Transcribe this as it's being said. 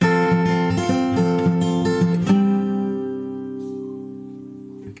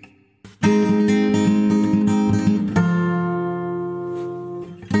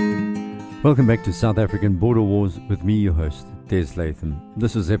Welcome back to South African Border Wars with me, your host, Des Latham.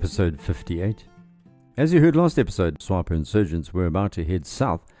 This is episode 58. As you heard last episode, SWAPO insurgents were about to head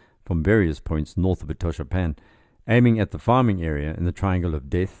south from various points north of Etoshapan, aiming at the farming area in the Triangle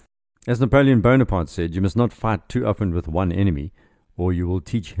of Death. As Napoleon Bonaparte said, you must not fight too often with one enemy, or you will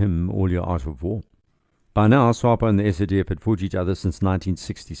teach him all your art of war. By now, SWAPO and the SADF had fought each other since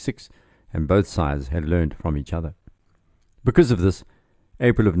 1966, and both sides had learned from each other. Because of this,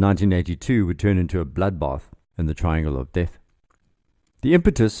 April of 1982 would turn into a bloodbath in the Triangle of Death. The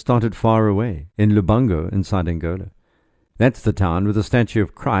impetus started far away, in Lubango inside Angola. That's the town with a statue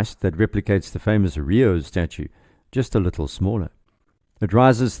of Christ that replicates the famous Rio statue, just a little smaller. It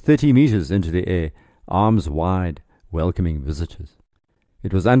rises 30 meters into the air, arms wide, welcoming visitors.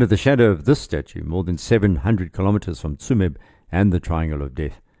 It was under the shadow of this statue, more than 700 kilometers from Tsumeb and the Triangle of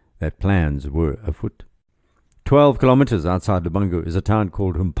Death, that plans were afoot. 12 kilometers outside Lubango is a town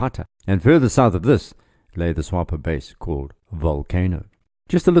called Humpata, and further south of this lay the SWAPO base called Volcano.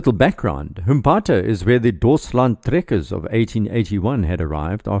 Just a little background. Humpata is where the Dorsland trekkers of 1881 had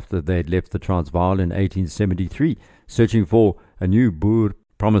arrived after they had left the Transvaal in 1873, searching for a new Boer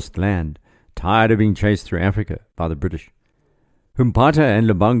promised land, tired of being chased through Africa by the British. Humpata and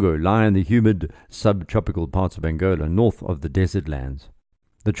Lubango lie in the humid subtropical parts of Angola, north of the desert lands.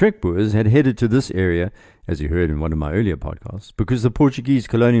 The Trek Boers had headed to this area, as you heard in one of my earlier podcasts, because the Portuguese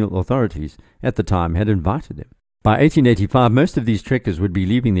colonial authorities at the time had invited them. By 1885, most of these trekkers would be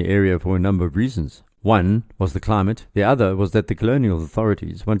leaving the area for a number of reasons. One was the climate, the other was that the colonial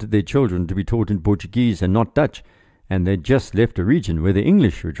authorities wanted their children to be taught in Portuguese and not Dutch, and they'd just left a region where the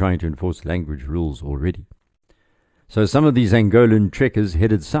English were trying to enforce language rules already. So some of these Angolan trekkers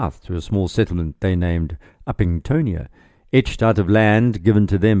headed south to a small settlement they named Uppingtonia, etched out of land given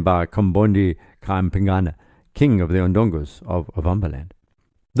to them by Kombonde Kaimpingana, king of the Ondongos of Ovambaland.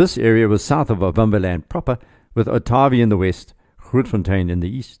 This area was south of Ovambaland proper, with Otavi in the west, Grootfontein in the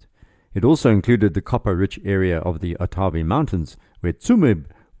east. It also included the copper-rich area of the Otavi Mountains, where Tsumeb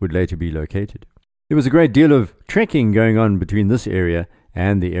would later be located. There was a great deal of trekking going on between this area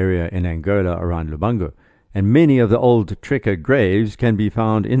and the area in Angola around Lubango, and many of the old trekker graves can be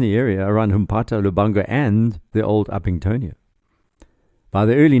found in the area around Humpata, Lubango, and the old Uppingtonia. By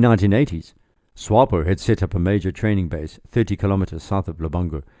the early 1980s, SWAPO had set up a major training base 30 kilometers south of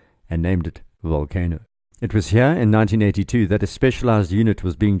Lubango and named it Volcano. It was here in 1982 that a specialized unit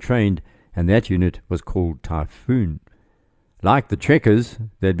was being trained, and that unit was called Typhoon. Like the trekkers,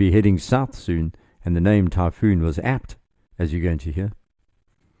 they'd be heading south soon, and the name Typhoon was apt, as you're going to hear.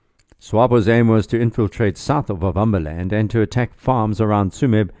 SWAPO's aim was to infiltrate south of Ovambaland and to attack farms around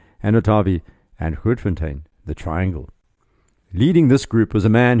Tsumeb and Otavi and Grootfontein, the Triangle. Leading this group was a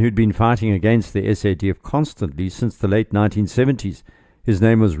man who'd been fighting against the SADF constantly since the late 1970s. His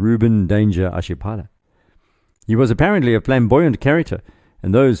name was Ruben Danger Ashipala. He was apparently a flamboyant character,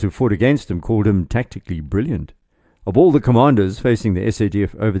 and those who fought against him called him tactically brilliant. Of all the commanders facing the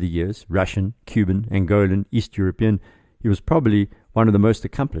SADF over the years, Russian, Cuban, Angolan, East European, he was probably one of the most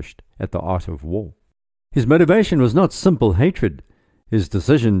accomplished at the art of war. His motivation was not simple hatred. His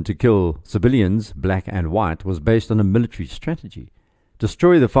decision to kill civilians, black and white, was based on a military strategy.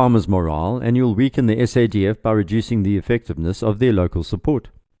 Destroy the farmers' morale, and you'll weaken the SADF by reducing the effectiveness of their local support.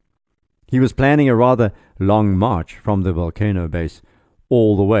 He was planning a rather long march from the Volcano base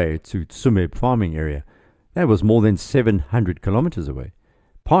all the way to Tsumeb farming area. That was more than 700 kilometers away.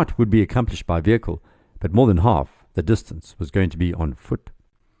 Part would be accomplished by vehicle, but more than half the distance was going to be on foot.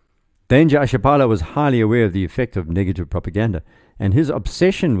 Danger Ashipala was highly aware of the effect of negative propaganda, and his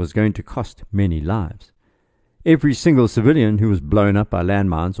obsession was going to cost many lives. Every single civilian who was blown up by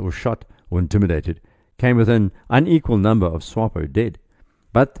landmines or shot or intimidated came with an unequal number of SWAPO dead.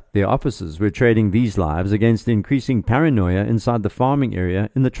 But their officers were trading these lives against the increasing paranoia inside the farming area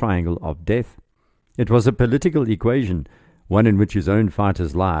in the Triangle of Death. It was a political equation, one in which his own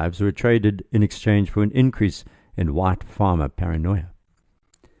fighters' lives were traded in exchange for an increase in white farmer paranoia.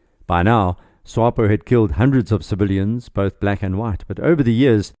 By now, SWAPO had killed hundreds of civilians, both black and white, but over the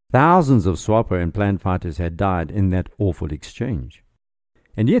years, thousands of SWAPO and Plan fighters had died in that awful exchange.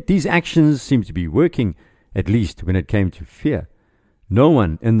 And yet these actions seemed to be working, at least when it came to fear. No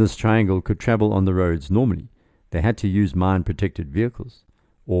one in this triangle could travel on the roads normally. They had to use mine-protected vehicles,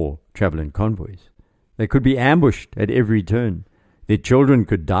 or travel in convoys. They could be ambushed at every turn. Their children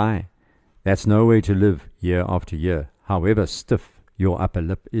could die. That's no way to live year after year, however stiff your upper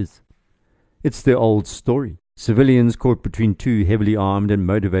lip is. It's the old story. Civilians caught between two heavily armed and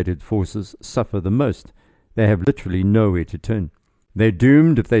motivated forces suffer the most. They have literally nowhere to turn. They're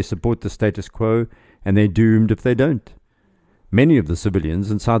doomed if they support the status quo, and they're doomed if they don't. Many of the civilians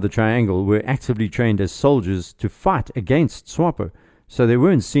inside the triangle were actively trained as soldiers to fight against SWAPO, so they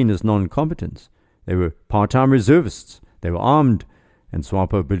weren't seen as non-combatants. They were part-time reservists, they were armed, and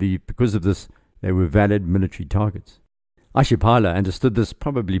SWAPO believed because of this they were valid military targets. Ashipala understood this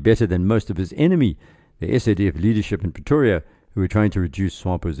probably better than most of his enemy, the SADF leadership in Pretoria, who were trying to reduce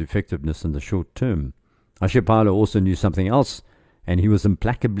SWAPO's effectiveness in the short term. Ashipala also knew something else, and he was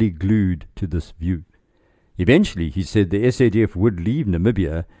implacably glued to this view. Eventually, he said the SADF would leave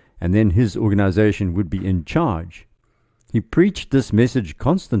Namibia, and then his organization would be in charge. He preached this message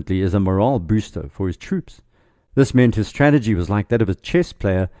constantly as a morale booster for his troops. This meant his strategy was like that of a chess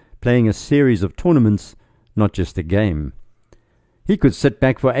player playing a series of tournaments, not just a game. He could sit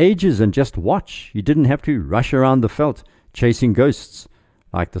back for ages and just watch. He didn't have to rush around the veld chasing ghosts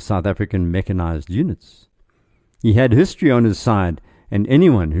like the South African mechanized units. He had history on his side, and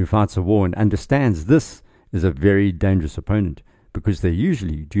anyone who fights a war and understands this is a very dangerous opponent, because they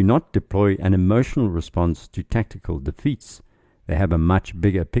usually do not deploy an emotional response to tactical defeats. They have a much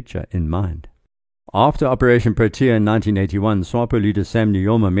bigger picture in mind. After Operation Protea in 1981, SWAPO leader Sam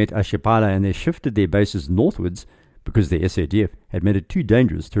Nujoma met Ashipala, and they shifted their bases northwards because the SADF had made it too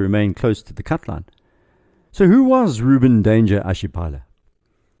dangerous to remain close to the cut line. So who was Reuben Danger Ashipala?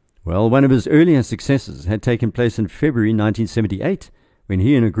 Well, one of his earlier successes had taken place in February 1978, when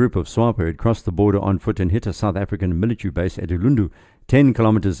he and a group of SWAPO had crossed the border on foot and hit a South African military base at Ulundu, 10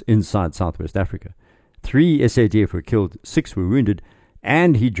 kilometers inside Southwest Africa. 3 SADF were killed, 6 were wounded,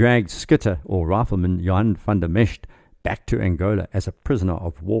 and he dragged Skitter, or Rifleman Johan van der Mescht, back to Angola as a prisoner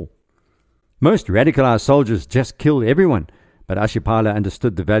of war. Most radicalized soldiers just killed everyone, but Ashipala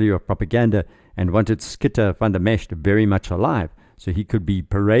understood the value of propaganda and wanted Skitter van der Mescht very much alive, so he could be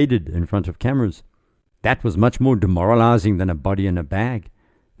paraded in front of cameras. That was much more demoralizing than a body in a bag.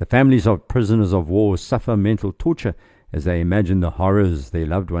 The families of prisoners of war suffer mental torture as they imagine the horrors their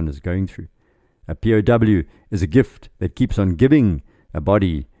loved one is going through. A POW is a gift that keeps on giving. A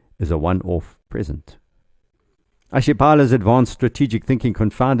body is a one-off present. Ashipala's advanced strategic thinking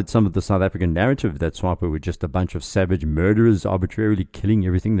confounded some of the South African narrative that SWAPO were just a bunch of savage murderers arbitrarily killing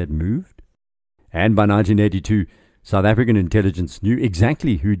everything that moved. And by 1982, South African intelligence knew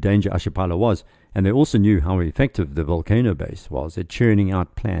exactly who Danger Ashipala was, and they also knew how effective the Volcano base was at churning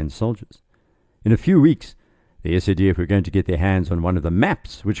out planned soldiers. In a few weeks, the SADF were going to get their hands on one of the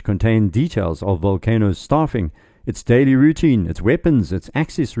maps which contained details of Volcano's staffing, its daily routine, its weapons, its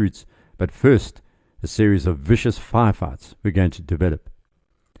access routes, but first, a series of vicious firefights were going to develop.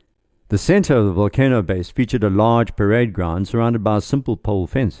 The center of the Volcano base featured a large parade ground surrounded by a simple pole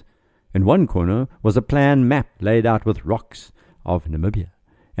fence. In one corner was a plan map laid out with rocks of Namibia,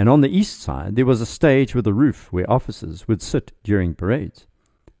 and on the east side there was a stage with a roof where officers would sit during parades.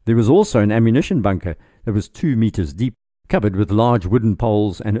 There was also an ammunition bunker that was 2 meters deep, covered with large wooden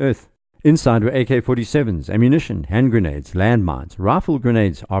poles and earth. Inside were AK-47s, ammunition, hand grenades, landmines, rifle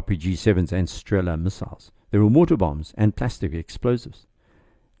grenades, RPG-7s, and Strela missiles. There were mortar bombs and plastic explosives.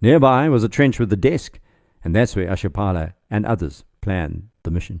 Nearby was a trench with a desk, and that's where Ashipala and others planned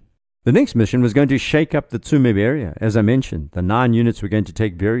the mission. The next mission was going to shake up the Tsumeb area. As I mentioned, the 9 units were going to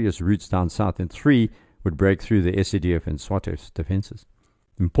take various routes down south, and 3 would break through the SADF and SWATO's defenses.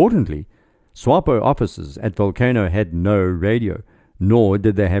 Importantly, SWAPO officers at Volcano had no radio, nor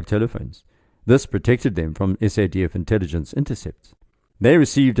did they have telephones. This protected them from SADF intelligence intercepts. They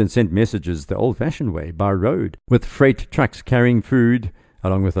received and sent messages the old-fashioned way, by road, with freight trucks carrying food,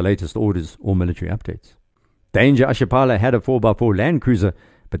 along with the latest orders or military updates. Danger Ashipala had a 4x4 Land Cruiser,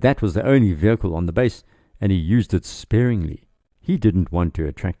 but that was the only vehicle on the base, and he used it sparingly. He didn't want to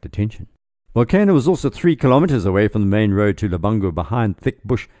attract attention. Volcano was also 3 kilometers away from the main road to Lubango, behind thick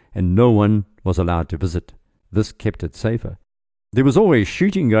bush, and no one was allowed to visit. This kept it safer. There was always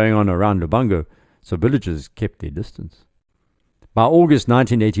shooting going on around Lubango, so villagers kept their distance. By August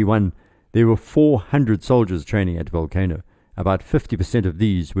 1981, there were 400 soldiers training at Volcano. About 50% of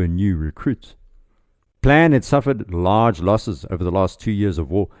these were new recruits. Plan had suffered large losses over the last 2 years of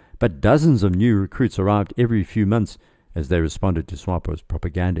war, but dozens of new recruits arrived every few months as they responded to SWAPO's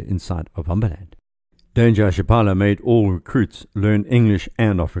propaganda inside of Umberland. Danger Ashipala made all recruits learn English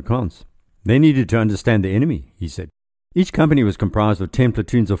and Afrikaans. They needed to understand the enemy, he said. Each company was comprised of 10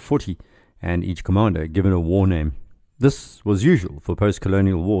 platoons of 40, and each commander given a war name. This was usual for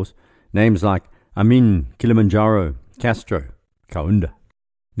post-colonial wars, names like Amin, Kilimanjaro, Castro, Kaunda.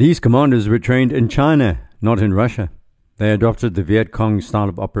 These commanders were trained in China, not in Russia. They adopted the Viet Cong style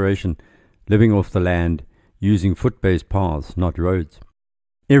of operation, living off the land, using foot-based paths, not roads.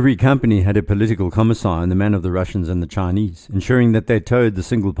 Every company had a political commissar in the man of the Russians and the Chinese, ensuring that they towed the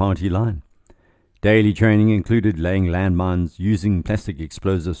single-party line. Daily training included laying landmines, using plastic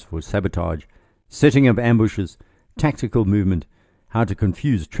explosives for sabotage, setting up ambushes, tactical movement, how to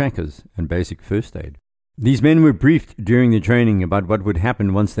confuse trackers, and basic first aid. These men were briefed during the training about what would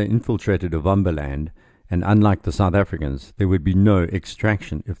happen once they infiltrated Ovambaland, and unlike the South Africans, there would be no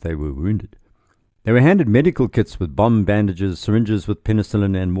extraction if they were wounded. They were handed medical kits with bomb bandages, syringes with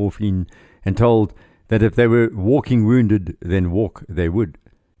penicillin and morphine, and told that if they were walking wounded, then walk they would.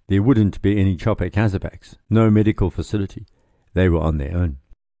 There wouldn't be any Chope Kazabaks, no medical facility. They were on their own.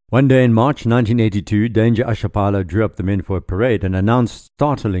 One day in March 1982, Danger Ashapala drew up the men for a parade and announced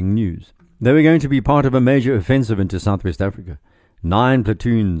startling news. They were going to be part of a major offensive into Southwest Africa. 9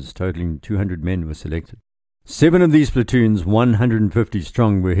 platoons totaling 200 men were selected. 7 of these platoons, 150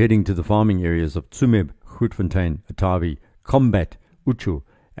 strong, were heading to the farming areas of Tsumeb, Grootfontein, Atavi, Combat, Uchu,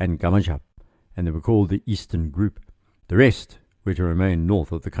 and Gamajap, and they were called the Eastern Group. The rest were to remain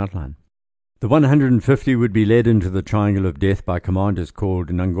north of the cut line. The 150 would be led into the Triangle of Death by commanders called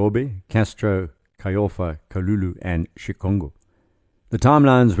Nangobe, Castro, Kayofa, Kalulu, and Shikongo. The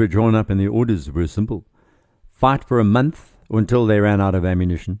timelines were drawn up and the orders were simple. Fight for a month until they ran out of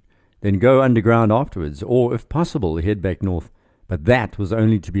ammunition, then go underground afterwards, or, if possible, head back north. But that was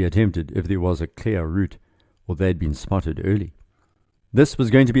only to be attempted if there was a clear route, or they'd been spotted early. This was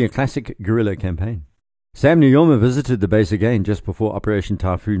going to be a classic guerrilla campaign. Sam Nujoma visited the base again just before Operation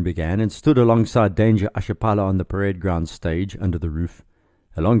Typhoon began and stood alongside Danger Ashapala on the parade ground stage under the roof.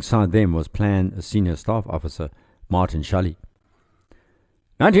 Alongside them was Plan Senior Staff Officer Martin Shally.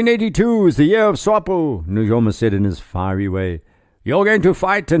 1982 is the year of SWAPO, Nujoma said in his fiery way. You're going to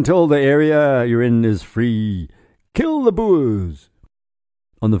fight until the area you're in is free. Kill the Boers.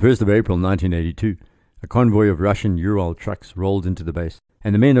 On the 1st of April 1982, a convoy of Russian Ural trucks rolled into the base,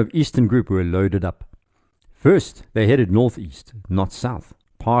 and the men of Eastern Group were loaded up. First, they headed northeast, not south,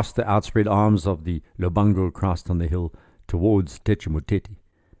 past the outspread arms of the Lobango Cross on the hill towards Techimuteti.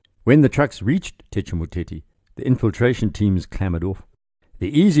 When the trucks reached Techimuteti, the infiltration teams clambered off.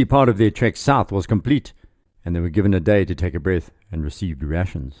 The easy part of their trek south was complete, and they were given a day to take a breath and received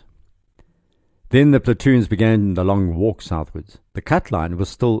rations. Then the platoons began the long walk southwards. The cut line was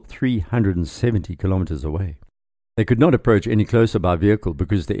still 370 kilometers away. They could not approach any closer by vehicle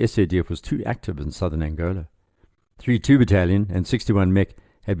because the SADF was too active in southern Angola. 3-2 Battalion and 61 Mech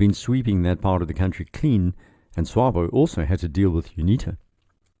had been sweeping that part of the country clean, and SWAPO also had to deal with UNITA.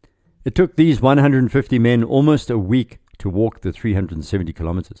 It took these 150 men almost a week to walk the 370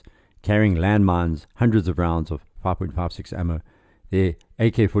 kilometers, carrying landmines, hundreds of rounds of 5.56 ammo, their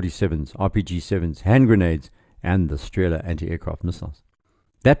AK-47s, RPG-7s, hand grenades, and the Strela anti-aircraft missiles.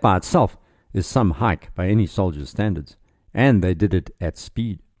 That by itself is some hike by any soldier's standards, and they did it at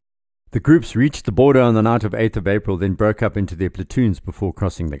speed. The groups reached the border on the night of 8th of April, then broke up into their platoons before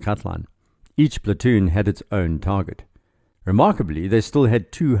crossing the cut line. Each platoon had its own target. Remarkably, they still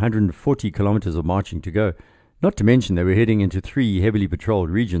had 240 kilometers of marching to go, not to mention they were heading into 3 heavily patrolled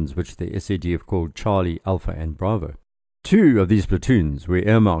regions which the SADF called Charlie, Alpha, and Bravo. 2 of these platoons were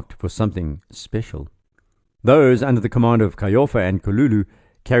earmarked for something special. Those under the command of Kayofa and Kalulu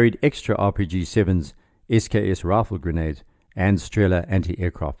carried extra RPG-7s, SKS rifle grenades, and Strela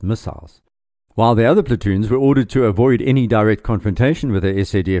anti-aircraft missiles, while the other platoons were ordered to avoid any direct confrontation with the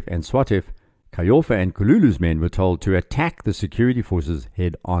SADF and SWATF. Kayofa and Kalulu's men were told to attack the security forces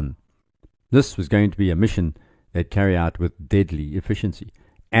head-on. This was going to be a mission they'd carry out with deadly efficiency,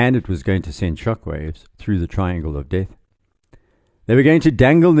 and it was going to send shockwaves through the Triangle of Death. They were going to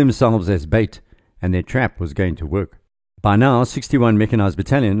dangle themselves as bait, and their trap was going to work. By now, 61 Mechanized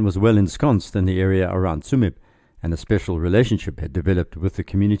Battalion was well ensconced in the area around Tsumeb, and a special relationship had developed with the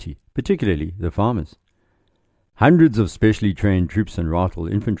community, particularly the farmers. Hundreds of specially trained troops and rifle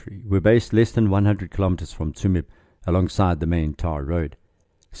infantry were based less than 100 kilometers from Tsumeb, alongside the main tar road.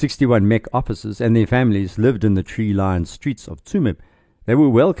 61 Mech officers and their families lived in the tree-lined streets of Tsumeb. They were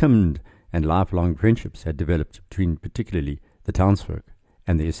welcomed, and lifelong friendships had developed between particularly the townsfolk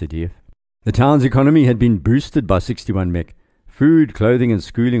and the SADF. The town's economy had been boosted by 61 Mech. Food, clothing, and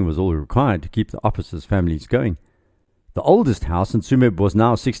schooling was all required to keep the officers' families going. The oldest house in Tsumeb was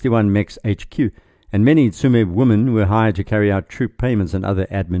now 61 Mech's HQ, and many Tsumeb women were hired to carry out troop payments and other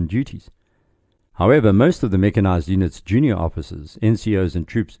admin duties. However, most of the mechanized unit's junior officers, NCOs, and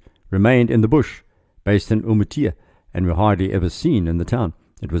troops remained in the bush, based in Umutia, and were hardly ever seen in the town.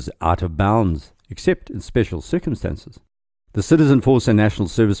 It was out of bounds, except in special circumstances. The citizen force and national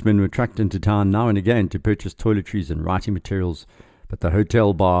servicemen were trucked into town now and again to purchase toiletries and writing materials, but the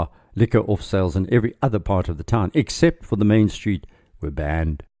hotel, bar, liquor off-sales in every other part of the town, except for the main street, were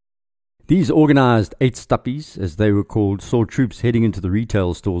banned. These organized 8 stuppies, as they were called, saw troops heading into the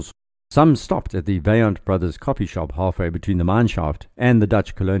retail stores Some stopped at the Valiant Brothers coffee shop halfway between the mine shaft and the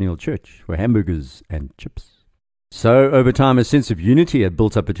Dutch colonial church for hamburgers and chips. So, over time, a sense of unity had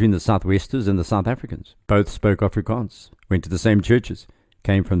built up between the Southwesters and the South Africans. Both spoke Afrikaans, went to the same churches,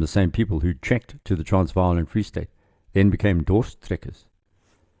 came from the same people who trekked to the Transvaal and Free State, then became doorstrekkers.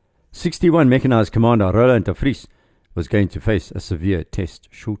 61 Mechanized Commander Roland de Vries was going to face a severe test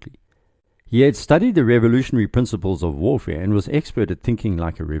shortly. He had studied the revolutionary principles of warfare and was expert at thinking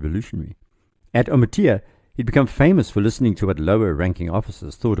like a revolutionary. At Omotia, he'd become famous for listening to what lower-ranking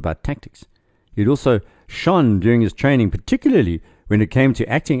officers thought about tactics. He'd also shone during his training, particularly when it came to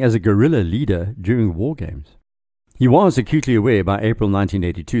acting as a guerrilla leader during war games. He was acutely aware by April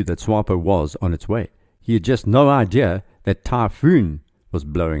 1982 that SWAPO was on its way. He had just no idea that Typhoon was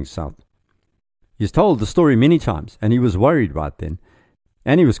blowing south. He's told the story many times, and he was worried right then.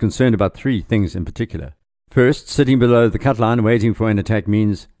 And he was concerned about three things in particular. First, sitting below the cut line waiting for an attack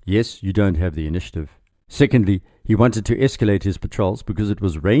means, yes, you don't have the initiative. Secondly, he wanted to escalate his patrols because it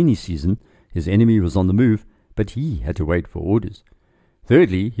was rainy season, his enemy was on the move, but he had to wait for orders.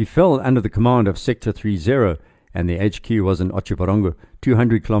 Thirdly, he fell under the command of Sector 30, and the HQ was in Otjiwarongo,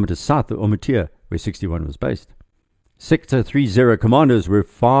 200 kilometers south of Omotia, where 61 was based. Sector 30 commanders were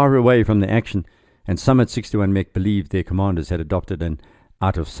far away from the action, and some at 61 Mech believed their commanders had adopted an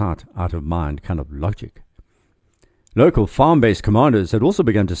out of sight, out of mind kind of logic. Local farm-based commanders had also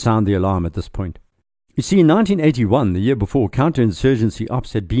begun to sound the alarm at this point. You see, in 1981, the year before, counterinsurgency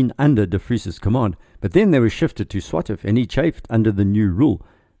ops had been under de Vries's command, but then they were shifted to SWATF, and he chafed under the new rule.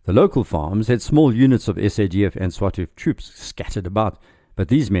 The local farms had small units of SADF and SWATF troops scattered about, but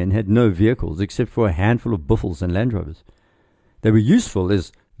these men had no vehicles except for a handful of buffels and Land Rovers. They were useful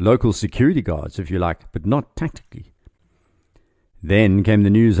as local security guards, if you like, but not tactically. Then came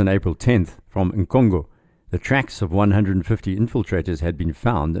the news on April 10th from Nkongo. The tracks of 150 infiltrators had been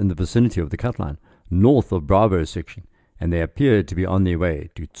found in the vicinity of the cut line, north of Bravo section, and they appeared to be on their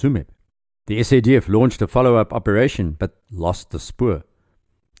way to Tsumeb. The SADF launched a follow-up operation, but lost the spoor.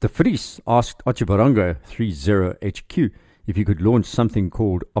 De Vries asked Otjiwarongo 30 HQ if he could launch something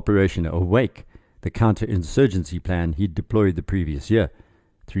called Operation Awake, the counterinsurgency plan he'd deployed the previous year.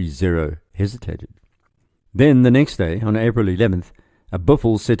 30 hesitated. Then, the next day, on April 11th, a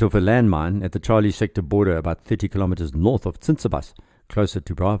buffel set off a landmine at the Charlie sector border about 30 kilometers north of Tsinsabas, closer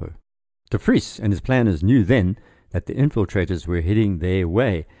to Bravo. De Vries and his planners knew then that the infiltrators were heading their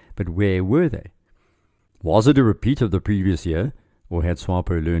way, but where were they? Was it a repeat of the previous year, or had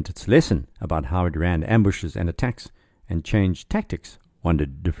SWAPO learnt its lesson about how it ran ambushes and attacks and changed tactics,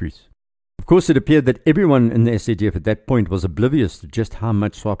 wondered de Vries. Of course, it appeared that everyone in the SADF at that point was oblivious to just how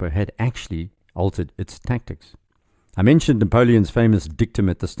much SWAPO had actually altered its tactics. I mentioned Napoleon's famous dictum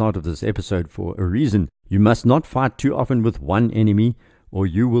at the start of this episode for a reason. You must not fight too often with one enemy, or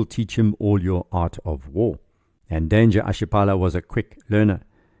you will teach him all your art of war. And Danger Ashipala was a quick learner.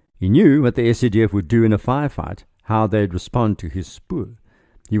 He knew what the SADF would do in a firefight, how they'd respond to his spoor.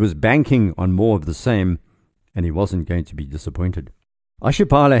 He was banking on more of the same, and he wasn't going to be disappointed.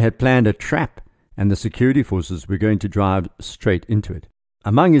 Ashipala had planned a trap, and the security forces were going to drive straight into it.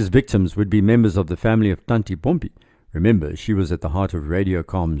 Among his victims would be members of the family of Tanti Pompi. Remember, she was at the heart of radio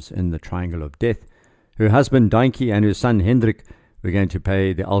comms in the Triangle of Death. Her husband Dainkie and her son Hendrik were going to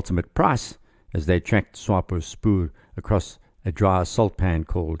pay the ultimate price as they tracked SWAPO's spoor across a dry salt pan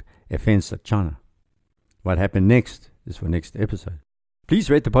called Efensa Chana. What happened next is for next episode. Please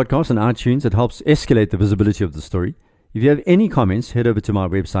rate the podcast on iTunes. It helps escalate the visibility of the story. If you have any comments, head over to my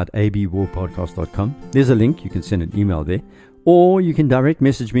website, abwarpodcast.com. There's a link. You can send an email there. Or you can direct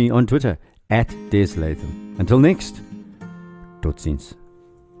message me on Twitter, @DesLatham. Until next, tot ziens.